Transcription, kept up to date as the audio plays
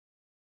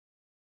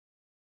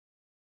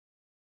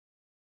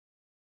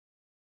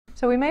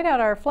So we made out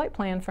our flight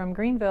plan from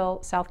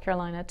Greenville, South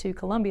Carolina to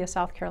Columbia,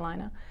 South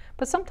Carolina.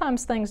 But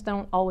sometimes things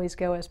don't always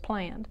go as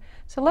planned.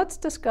 So let's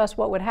discuss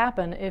what would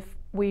happen if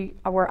we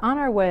were on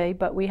our way,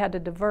 but we had to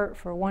divert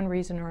for one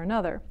reason or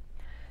another.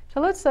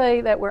 So let's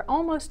say that we're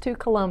almost to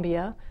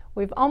Columbia.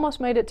 We've almost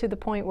made it to the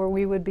point where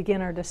we would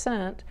begin our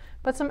descent,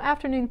 but some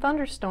afternoon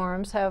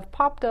thunderstorms have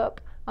popped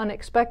up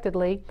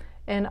unexpectedly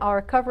and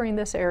are covering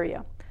this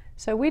area.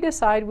 So we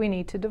decide we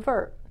need to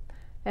divert.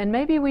 And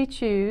maybe we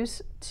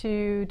choose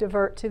to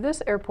divert to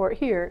this airport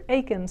here,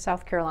 Aiken,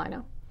 South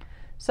Carolina.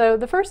 So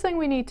the first thing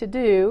we need to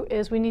do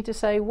is we need to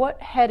say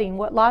what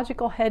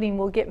logical heading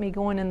will get me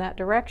going in that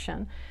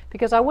direction,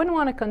 because I wouldn't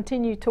want to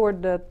continue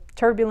toward the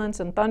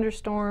turbulence and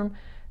thunderstorm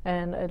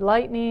and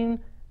lightning.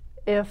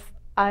 If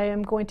I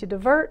am going to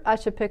divert, I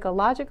should pick a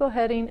logical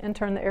heading and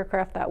turn the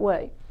aircraft that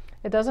way.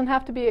 It doesn't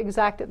have to be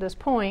exact at this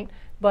point,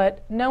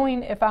 but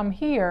knowing if I'm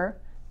here,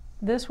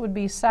 this would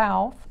be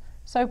south,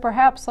 so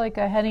perhaps like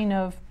a heading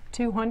of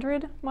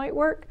 200 might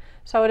work.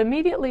 So I would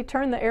immediately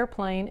turn the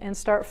airplane and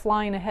start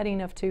flying a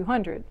heading of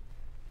 200.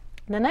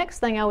 The next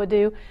thing I would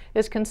do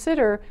is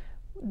consider,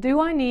 do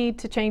I need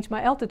to change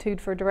my altitude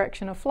for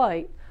direction of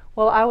flight?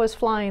 Well, I was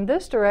flying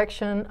this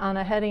direction on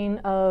a heading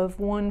of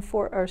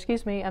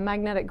a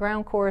magnetic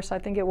ground course, I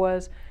think it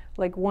was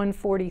like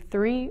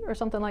 143 or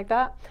something like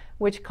that,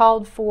 which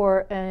called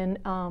for an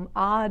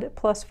odd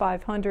plus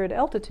 500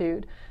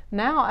 altitude.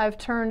 Now I've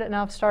turned and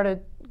I've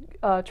started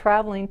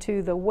traveling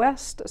to the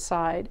west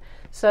side,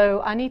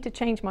 so I need to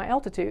change my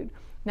altitude.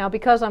 Now,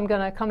 because I'm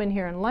going to come in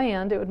here and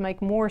land, it would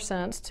make more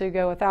sense to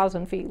go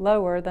 1,000 feet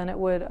lower than it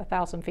would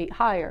 1,000 feet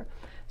higher.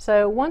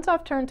 So once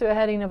I've turned to a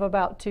heading of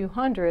about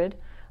 200,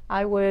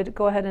 I would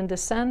go ahead and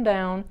descend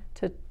down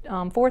to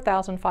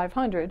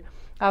 4,500.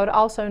 I would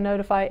also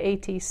notify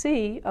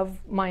ATC of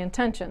my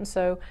intention.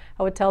 So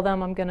I would tell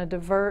them I'm going to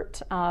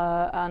divert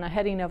on a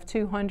heading of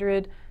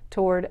 200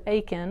 toward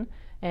Aiken,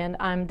 and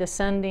I'm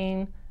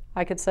descending,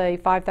 I could say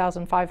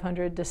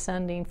 5,500,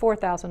 descending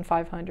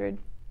 4,500.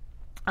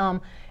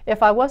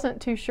 If I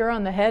wasn't too sure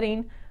on the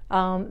heading,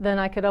 then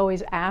I could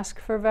always ask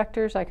for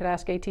vectors. I could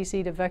ask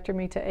ATC to vector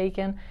me to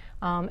Aiken,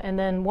 and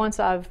then once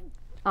I'm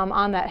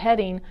on that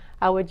heading,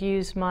 I would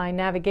use my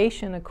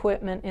navigation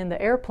equipment in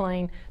the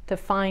airplane to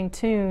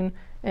fine-tune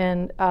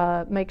and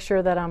make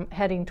sure that I'm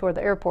heading toward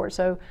the airport.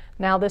 So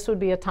now this would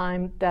be a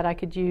time that I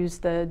could use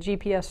the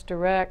GPS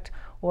Direct,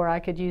 or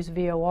I could use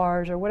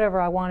VORs or whatever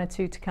I wanted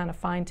to kind of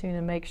fine-tune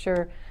and make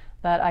sure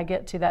that I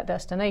get to that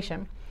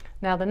destination.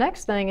 Now the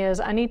next thing is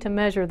I need to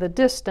measure the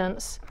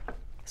distance.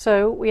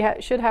 So we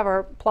should have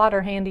our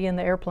plotter handy in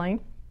the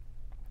airplane,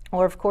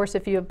 or of course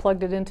if you have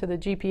plugged it into the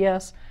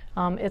GPS,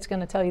 it's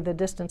going to tell you the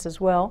distance as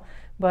well.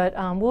 But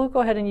we'll go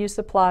ahead and use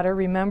the plotter.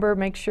 Remember,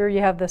 make sure you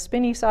have the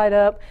spinny side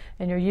up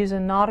and you're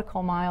using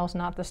nautical miles,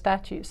 not the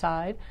statute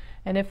side.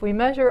 And if we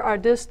measure our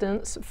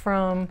distance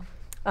from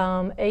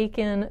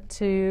Aiken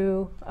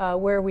to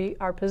where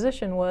our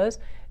position was,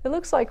 it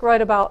looks like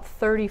right about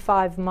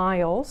 35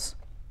 miles,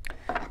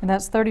 and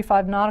that's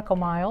 35 nautical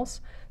miles.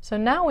 So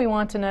now we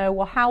want to know,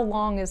 well, how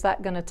long is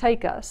that going to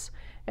take us?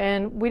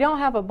 And we don't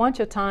have a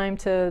bunch of time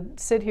to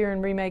sit here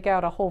and remake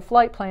out a whole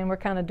flight plan. We're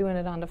kind of doing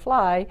it on the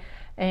fly,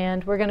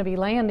 and we're going to be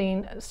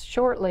landing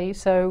shortly,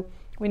 so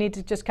we need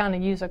to just kind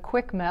of use a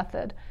quick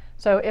method.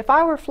 So if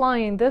I were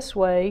flying this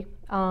way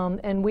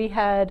and we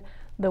had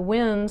the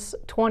winds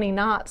 20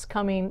 knots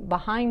coming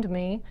behind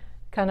me,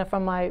 kind of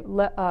from my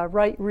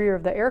right rear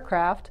of the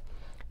aircraft,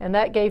 and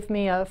that gave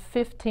me a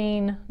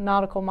 15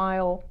 nautical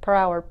mile per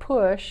hour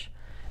push,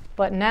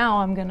 but now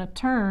I'm going to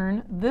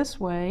turn this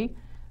way,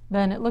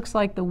 then it looks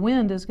like the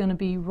wind is going to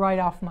be right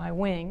off my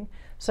wing.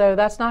 So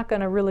that's not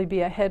going to really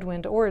be a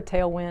headwind or a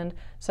tailwind.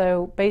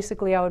 So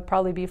basically I would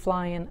probably be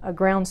flying a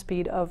ground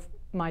speed of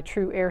my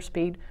true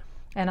airspeed.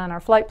 And on our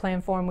flight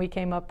plan form we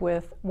came up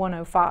with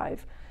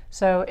 105.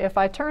 So if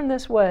I turn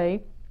this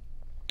way,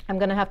 I'm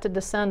going to have to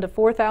descend to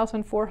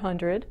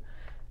 4,500.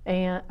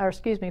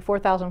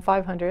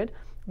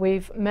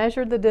 We've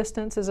measured the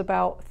distance is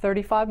about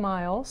 35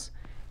 miles.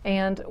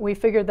 And we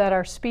figured that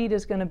our speed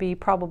is going to be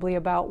probably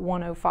about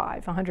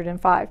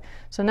 105.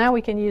 So now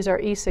we can use our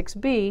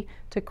E6B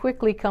to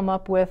quickly come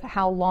up with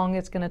how long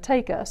it's going to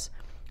take us.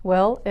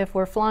 Well, if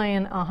we're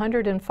flying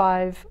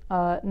 105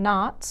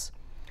 knots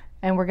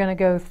and we're going to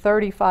go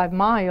 35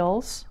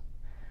 miles,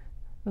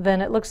 then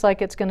it looks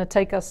like it's going to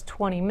take us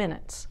 20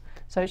 minutes.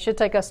 So it should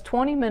take us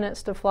 20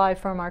 minutes to fly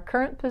from our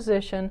current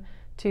position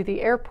to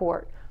the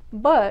airport.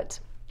 But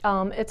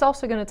it's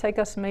also going to take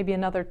us maybe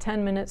another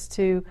 10 minutes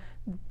to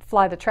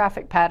fly the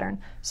traffic pattern.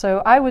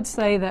 So I would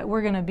say that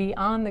we're going to be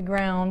on the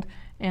ground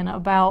in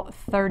about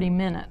 30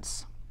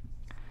 minutes.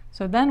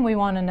 So then we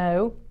want to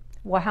know,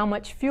 well, how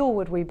much fuel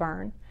would we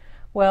burn?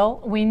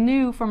 Well, we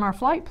knew from our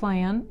flight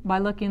plan by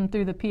looking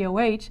through the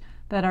POH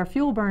that our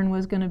fuel burn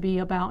was going to be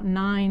about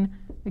 9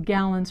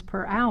 gallons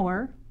per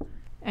hour,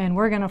 and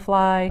we're going to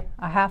fly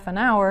a half an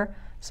hour,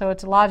 so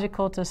it's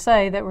logical to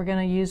say that we're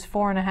going to use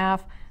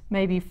 4.5,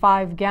 maybe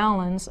 5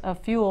 gallons of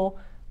fuel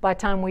by the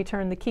time we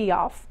turn the key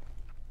off.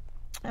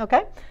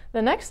 Okay,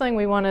 the next thing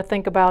we want to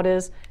think about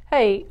is,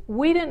 hey,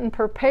 we didn't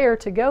prepare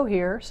to go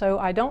here, so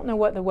I don't know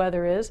what the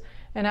weather is,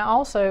 and I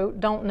also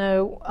don't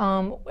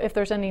know if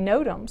there's any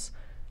NOTAMs.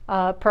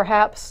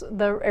 Perhaps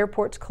the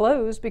airport's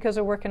closed because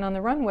they're working on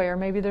the runway, or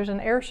maybe there's an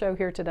air show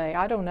here today.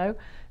 I don't know.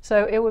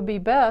 So it would be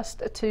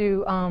best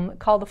to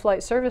call the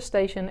Flight Service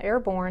Station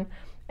airborne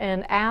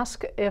and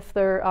ask if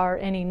there are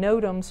any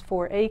NOTAMs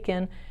for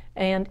Aiken.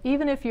 And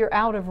even if you're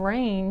out of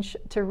range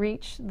to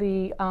reach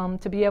the,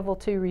 to be able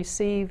to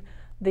receive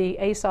the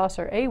ASOS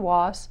or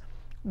AWOS,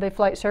 the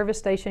Flight Service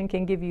Station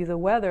can give you the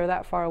weather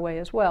that far away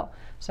as well.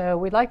 So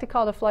we'd like to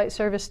call the Flight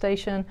Service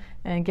Station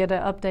and get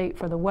an update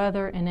for the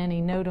weather and any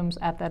NOTAMs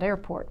at that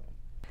airport.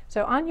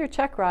 So on your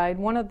check ride,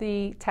 one of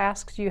the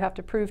tasks you have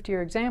to prove to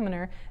your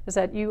examiner is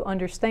that you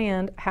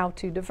understand how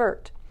to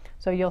divert.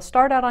 So you'll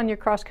start out on your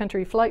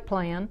cross-country flight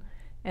plan,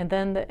 and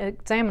then the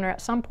examiner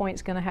at some point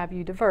is going to have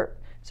you divert.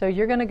 So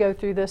you're going to go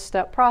through this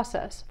step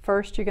process.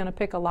 First, you're going to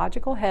pick a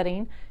logical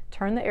heading,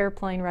 turn the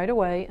airplane right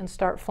away, and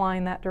start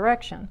flying that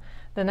direction.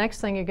 The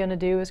next thing you're going to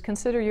do is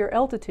consider your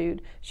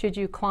altitude. Should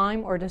you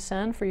climb or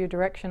descend for your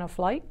direction of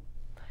flight?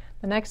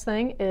 The next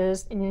thing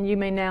is you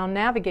may now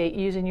navigate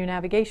using your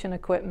navigation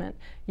equipment.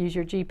 Use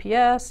your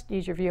GPS,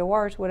 use your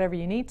VORs, whatever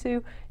you need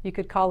to. You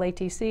could call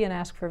ATC and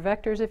ask for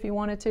vectors if you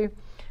wanted to.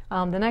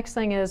 The next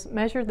thing is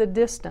measure the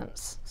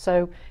distance.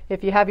 So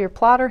if you have your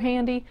plotter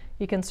handy,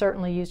 you can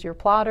certainly use your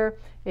plotter.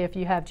 If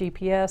you have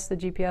GPS, the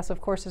GPS of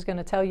course is going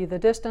to tell you the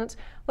distance.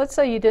 Let's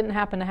say you didn't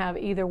happen to have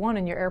either one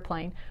in your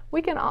airplane.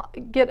 We can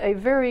get a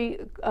very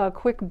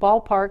quick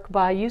ballpark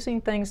by using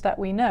things that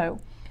we know.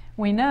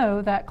 We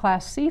know that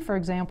Class C, for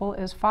example,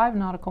 is 5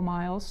 nautical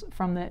miles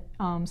from the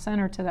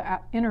center to the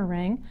inner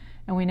ring,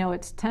 and we know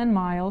it's 10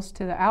 miles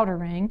to the outer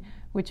ring,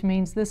 which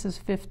means this is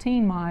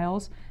 15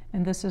 miles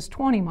and this is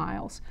 20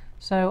 miles.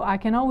 So I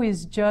can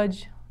always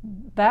judge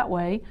that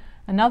way.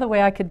 Another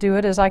way I could do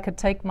it is I could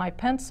take my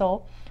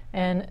pencil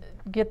and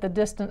get the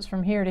distance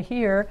from here to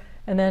here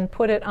and then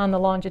put it on the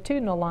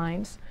longitudinal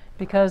lines,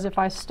 because if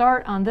I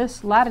start on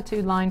this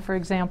latitude line, for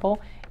example,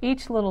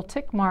 each little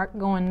tick mark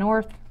going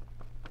north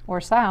or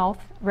south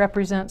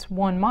represents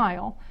 1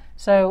 mile.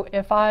 So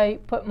if I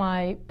put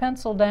my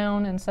pencil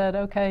down and said,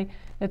 okay,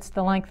 it's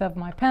the length of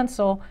my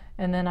pencil,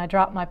 and then I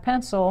drop my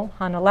pencil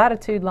on the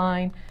latitude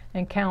line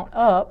and count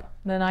up,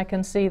 then I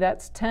can see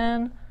that's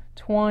 10,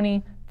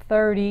 20,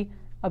 30,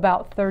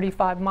 about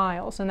 35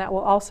 miles, and that will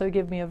also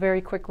give me a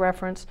very quick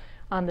reference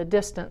on the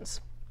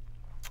distance.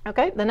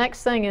 Okay, the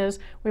next thing is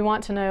we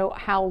want to know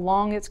how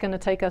long it's going to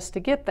take us to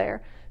get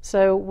there.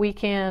 So we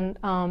can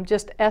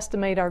just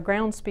estimate our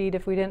ground speed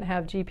if we didn't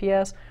have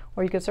GPS,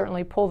 or you could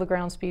certainly pull the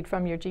ground speed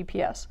from your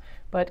GPS.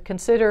 But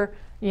consider,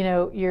 you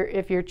know,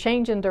 if you're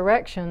changing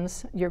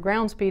directions, your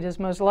ground speed is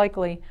most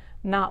likely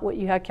not what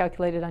you had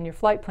calculated on your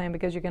flight plan,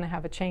 because you're going to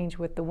have a change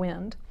with the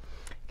wind.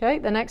 Okay,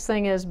 the next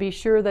thing is be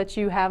sure that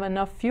you have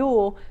enough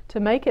fuel to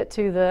make it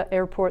to the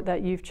airport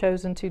that you've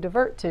chosen to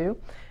divert to,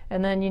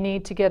 and then you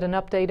need to get an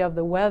update of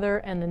the weather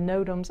and the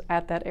NOTAMs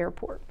at that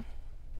airport.